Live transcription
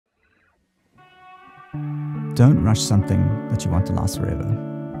Don't rush something that you want to last forever.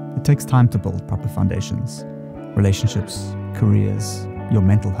 It takes time to build proper foundations. Relationships, careers, your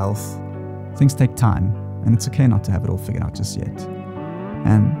mental health. Things take time, and it's okay not to have it all figured out just yet.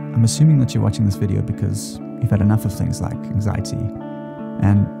 And I'm assuming that you're watching this video because you've had enough of things like anxiety,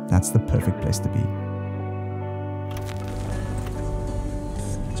 and that's the perfect place to be.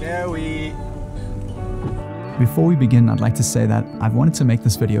 Joey! Before we begin, I'd like to say that I've wanted to make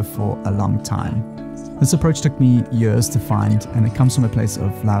this video for a long time. This approach took me years to find, and it comes from a place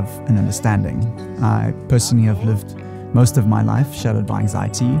of love and understanding. I personally have lived most of my life shadowed by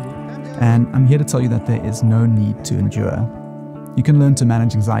anxiety, and I'm here to tell you that there is no need to endure. You can learn to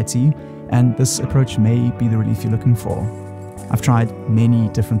manage anxiety, and this approach may be the relief you're looking for. I've tried many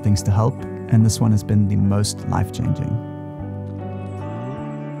different things to help, and this one has been the most life-changing.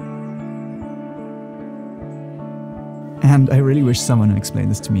 And I really wish someone had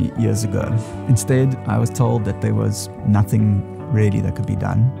explained this to me years ago. Instead, I was told that there was nothing really that could be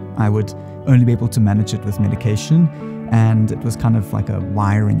done. I would only be able to manage it with medication, and it was kind of like a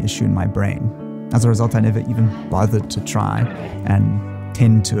wiring issue in my brain. As a result, I never even bothered to try and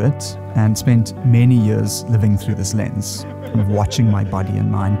tend to it, and spent many years living through this lens, kind of watching my body and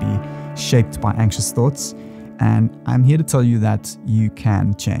mind be shaped by anxious thoughts. And I'm here to tell you that you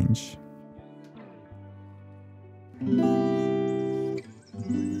can change.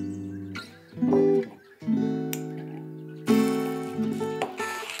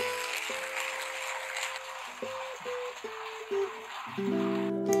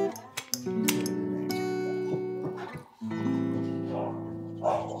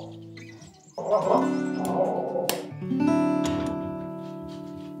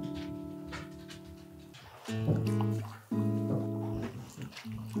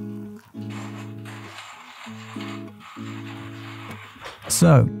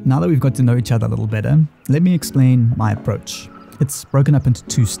 So, now that we've got to know each other a little better, let me explain my approach. It's broken up into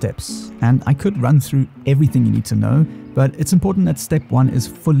 2 steps, and I could run through everything you need to know, but it's important that step 1 is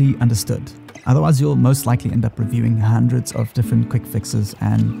fully understood. Otherwise, you'll most likely end up reviewing hundreds of different quick fixes,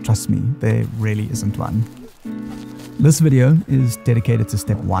 and trust me, there really isn't one. This video is dedicated to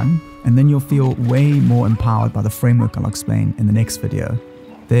step 1, and then you'll feel way more empowered by the framework I'll explain in the next video.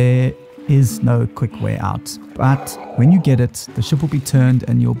 There is no quick way out, but when you get it, the ship will be turned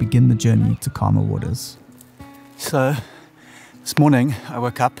and you'll begin the journey to calmer waters. So, this morning I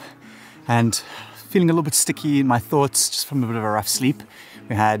woke up and feeling a little bit sticky in my thoughts just from a bit of a rough sleep.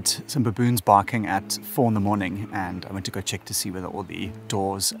 We had some baboons barking at 4 in the morning, and I went to go check to see whether all the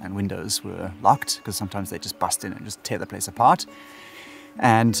doors and windows were locked, because sometimes they just bust in and just tear the place apart.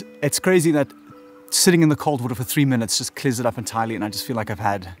 And it's crazy that sitting in the cold water for 3 minutes just clears it up entirely, and I just feel like I've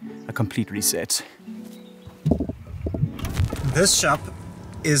had a complete reset. This shop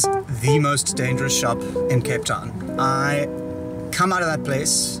is the most dangerous shop in Cape Town. I come out of that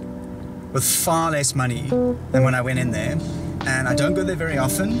place with far less money than when I went in there, and I don't go there very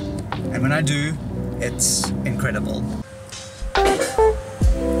often, and when I do, it's incredible.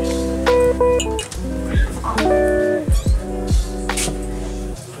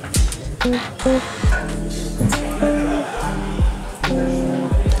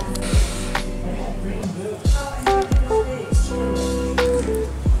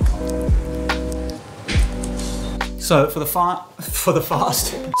 So for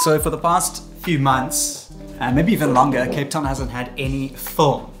the past few months, and maybe even longer, Cape Town hasn't had any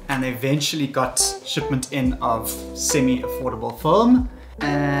film, and they eventually got shipment in of semi-affordable film,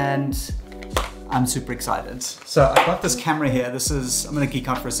 and I'm super excited. So I've got this camera here. I'm gonna geek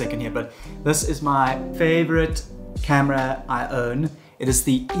out for a second here, but this is my favorite camera I own. It is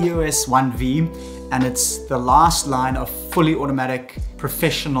the EOS 1V, and it's the last line of fully automatic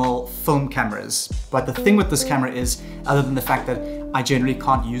professional film cameras. But the thing with this camera is, other than the fact that I generally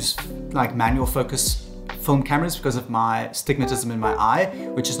can't use like manual focus film cameras because of my stigmatism in my eye,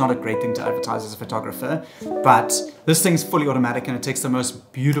 which is not a great thing to advertise as a photographer, but this thing's fully automatic and it takes the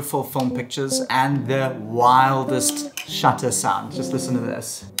most beautiful film pictures and the wildest shutter sound. Just listen to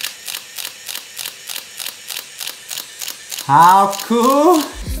this. How cool!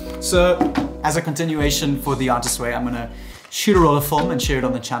 So, as a continuation for The Artist's Way, I'm gonna shoot a roll of film and share it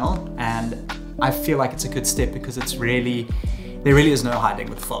on the channel, and I feel like it's a good step because it's really there really is no hiding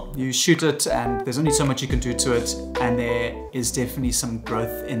with film. You shoot it and there's only so much you can do to it, and there is definitely some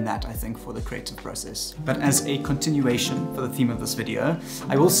growth in that, I think, for the creative process. But as a continuation for the theme of this video,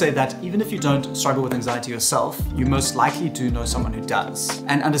 I will say that even if you don't struggle with anxiety yourself, you most likely do know someone who does.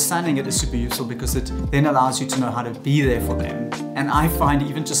 And understanding it is super useful because it then allows you to know how to be there for them. And I find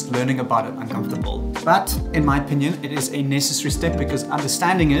even just learning about it uncomfortable. But in my opinion, it is a necessary step because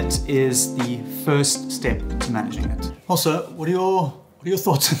understanding it is the first step to managing it. Also, what are your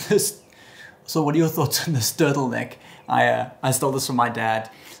thoughts on this? So what are your thoughts on this turtleneck? I stole this from my dad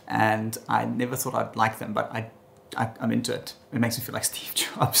and I never thought I'd like them, but I'm into it. It makes me feel like Steve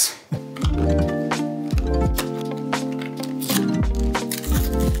Jobs.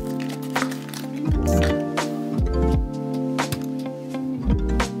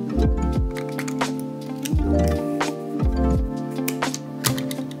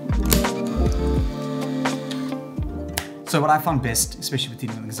 So what I found best, especially with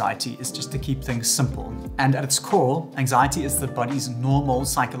dealing with anxiety, is just to keep things simple. And at its core, anxiety is the body's normal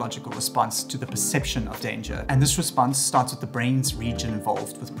psychological response to the perception of danger. And this response starts with the brain's region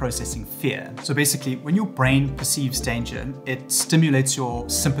involved with processing fear. So basically, when your brain perceives danger, it stimulates your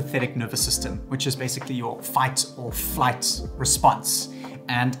sympathetic nervous system, which is basically your fight or flight response.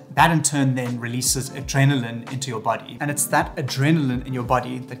 And that in turn then releases adrenaline into your body. And it's that adrenaline in your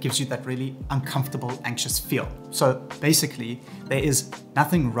body that gives you that really uncomfortable, anxious feel. So basically, there is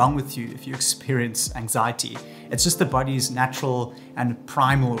nothing wrong with you if you experience anxiety. It's just the body's natural and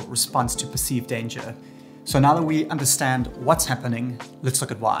primal response to perceived danger. So now that we understand what's happening, let's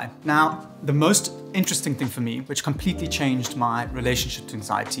look at why. Now, the most interesting thing for me, which completely changed my relationship to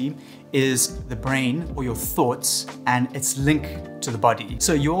anxiety, is the brain or your thoughts and its link to the body.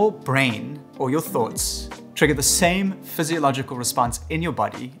 So your brain or your thoughts trigger the same physiological response in your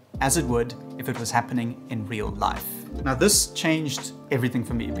body as it would if it was happening in real life. Now this changed everything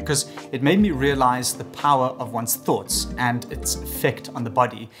for me because it made me realize the power of one's thoughts and its effect on the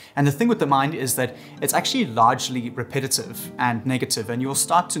body. And the thing with the mind is that it's actually largely repetitive and negative, and you'll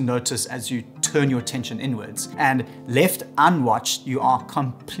start to notice as you turn your attention inwards. And left unwatched, you are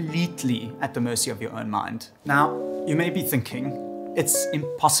completely at the mercy of your own mind. Now, you may be thinking, it's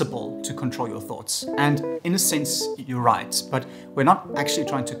impossible to control your thoughts. And in a sense, you're right, but we're not actually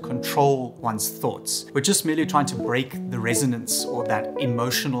trying to control one's thoughts. We're just merely trying to break the resonance or that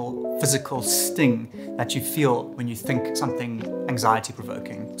emotional, physical sting that you feel when you think something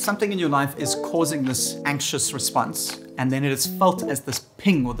anxiety-provoking. Something in your life is causing this anxious response, and then it is felt as this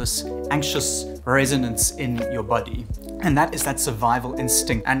ping or this anxious resonance in your body. And that is that survival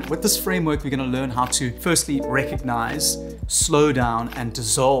instinct. And with this framework, we're going to learn how to firstly recognize, slow down, and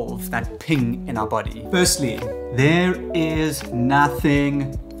dissolve that ping in our body. Firstly, there is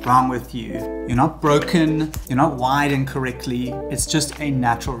nothing wrong with you. You're not broken, you're not wired incorrectly. It's just a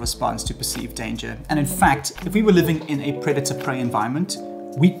natural response to perceived danger. And in fact, if we were living in a predator-prey environment,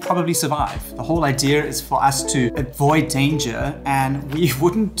 we'd probably survive. The whole idea is for us to avoid danger, and we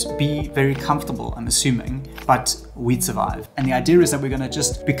wouldn't be very comfortable, I'm assuming, but we'd survive. And the idea is that we're gonna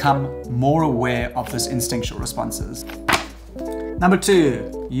just become more aware of those instinctual responses. Number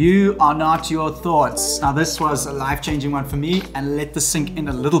 2, you are not your thoughts. Now this was a life-changing one for me, and let this sink in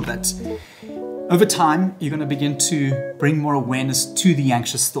a little bit. Over time, you're gonna begin to bring more awareness to the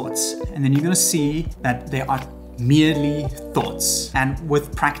anxious thoughts, and then you're gonna see that they are merely thoughts. And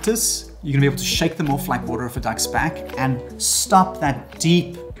with practice, you're gonna be able to shake them off like water off a duck's back and stop that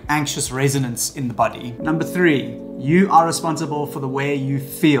deep, anxious resonance in the body. Number 3, you are responsible for the way you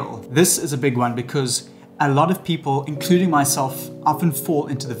feel. This is a big one because a lot of people, including myself, often fall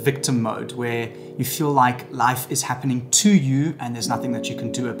into the victim mode where you feel like life is happening to you and there's nothing that you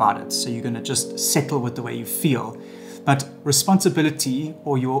can do about it. So you're gonna just settle with the way you feel. But responsibility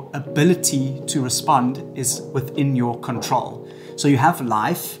or your ability to respond is within your control. So you have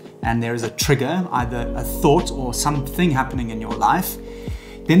life and there is a trigger, either a thought or something happening in your life.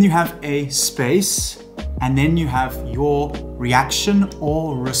 Then you have a space, and then you have your reaction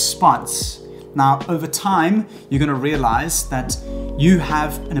or response. Now, over time, you're going to realize that you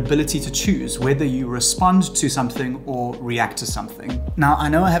have an ability to choose whether you respond to something or react to something. Now, I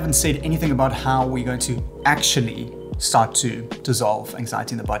know I haven't said anything about how we're going to actually start to dissolve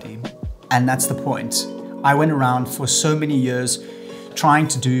anxiety in the body. And that's the point. I went around for so many years trying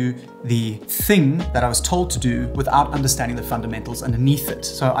to do the thing that I was told to do without understanding the fundamentals underneath it.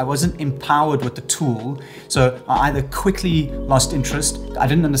 So I wasn't empowered with the tool. So I either quickly lost interest, I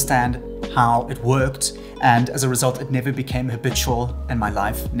didn't understand how it worked, And as a result, it never became habitual and my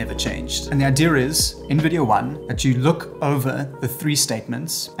life never changed. And the idea is, in video 1, that you look over the 3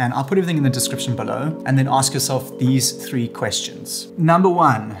 statements, and I'll put everything in the description below, and then ask yourself these 3 questions. Number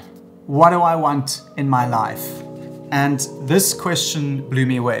 1, what do I want in my life? And this question blew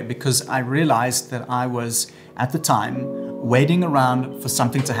me away because I realized that I was, at the time, waiting around for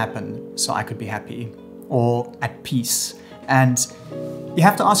something to happen so I could be happy or at peace. And you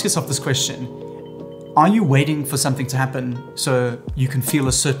have to ask yourself this question. Are you waiting for something to happen so you can feel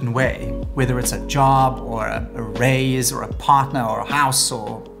a certain way, whether it's a job or a raise or a partner or a house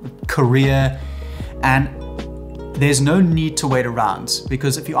or a career? And there's no need to wait around,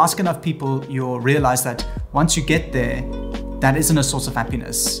 because if you ask enough people, you'll realize that once you get there, that isn't a source of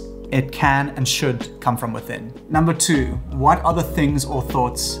happiness. It can and should come from within. Number 2, what are the things or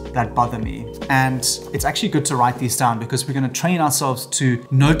thoughts that bother me? And it's actually good to write these down because we're going to train ourselves to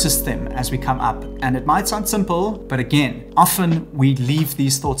notice them as we come up. And it might sound simple, but again, often we leave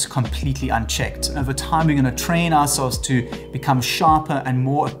these thoughts completely unchecked. Over time, we're going to train ourselves to become sharper and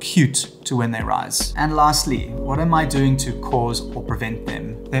more acute to when they rise. And lastly, what am I doing to cause or prevent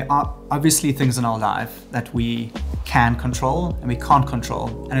them? There are obviously things in our life that we can control and we can't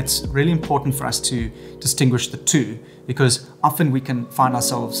control. And it's really important for us to distinguish the two, because often we can find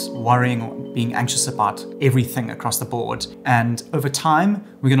ourselves worrying or being anxious about everything across the board. And over time,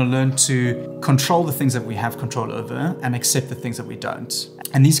 we're going to learn to control the things that we have control over and accept the things that we don't.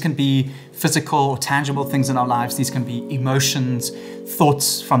 And these can be physical or tangible things in our lives. These can be emotions,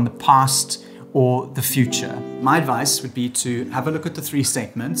 thoughts from the past, or the future. My advice would be to have a look at the 3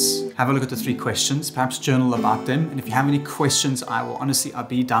 statements, have a look at the 3 questions, perhaps journal about them. And if you have any questions, I'll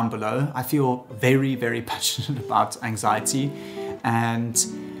be down below. I feel very, very passionate about anxiety. And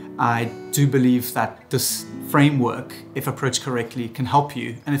I do believe that this framework, if approached correctly, can help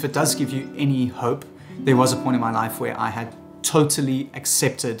you. And if it does give you any hope, there was a point in my life where I had totally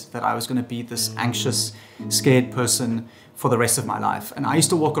accepted that I was going to be this anxious, scared person for the rest of my life. And I used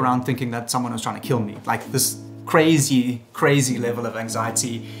to walk around thinking that someone was trying to kill me, like this crazy, crazy level of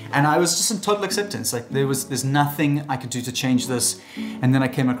anxiety. And I was just in total acceptance. Like there's nothing I could do to change this. And then I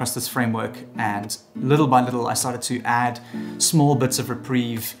came across this framework, and little by little, I started to add small bits of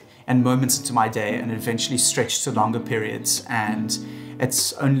reprieve and moments into my day, and eventually stretched to longer periods. And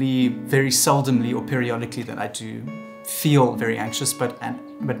it's only very seldomly or periodically that I do feel very anxious, but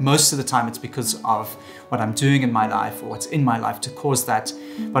most of the time it's because of what I'm doing in my life or what's in my life to cause that.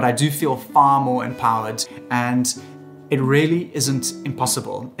 But I do feel far more empowered, and it really isn't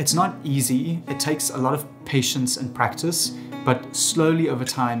impossible. It's not easy. It takes a lot of patience and practice, but slowly over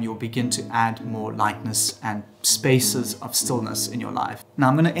time you'll begin to add more lightness and spaces of stillness in your life. Now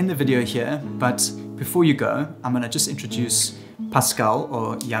I'm going to end the video here, but before you go, I'm going to just introduce Pascal,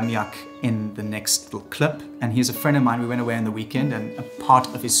 or Yamiak, in the next little clip. And he's a friend of mine. We went away on the weekend and a part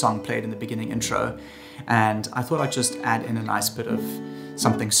of his song played in the beginning intro. And I thought I'd just add in a nice bit of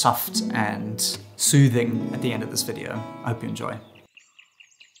something soft and soothing at the end of this video. I hope you enjoy.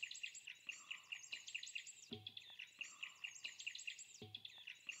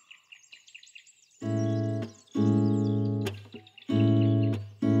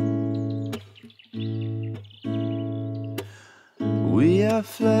 We are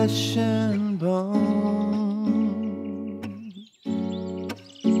flesh and bone.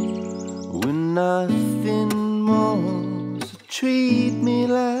 We're nothing more, so treat me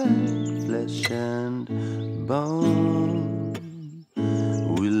like flesh and bone.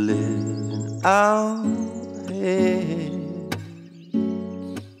 We live in our heads.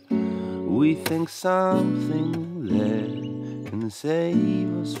 We think something there can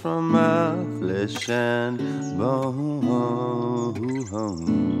save us from our flesh and bone.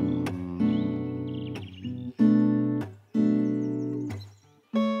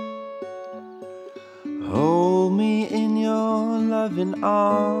 Hold me in your loving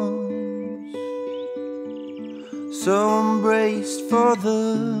arms, so embraced for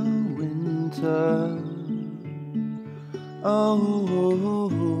the winter. Oh,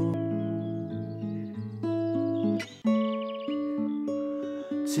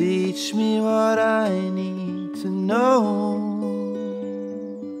 teach me what I need to know,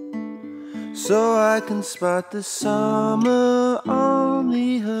 so I can spot the summer on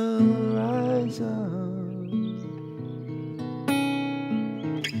the horizon.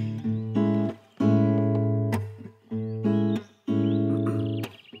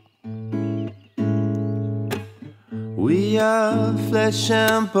 We are flesh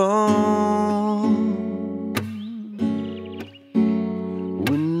and bone.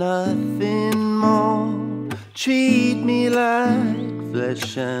 We're nothing more. Treat me like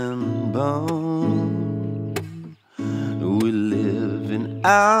flesh and bone.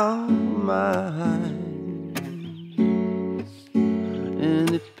 our minds,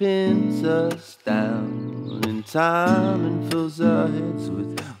 and it pins us down in time and fills our heads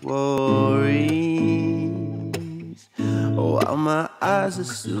with worries. While my eyes are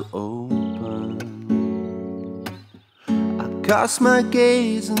still open, I cast my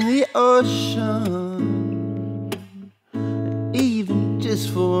gaze in the ocean, even just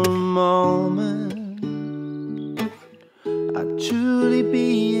for a moment. I truly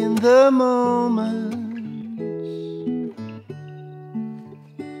be in the moment.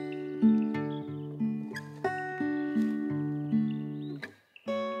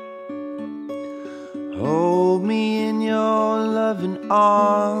 Hold me in your loving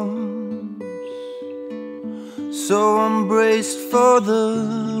arms, so I'm braced for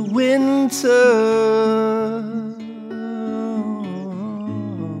the winter.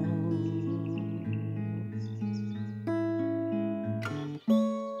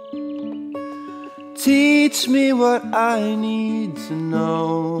 Teach me what I need to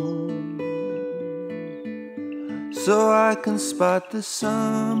know, so I can spot the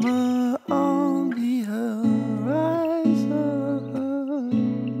summer on the horizon.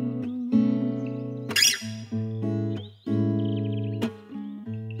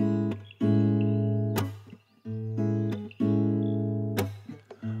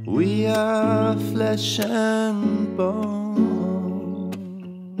 We are flesh and bone,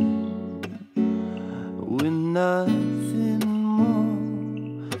 we're nothing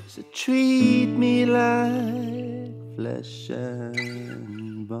more, so treat me like flesh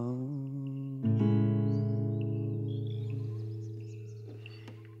and bone.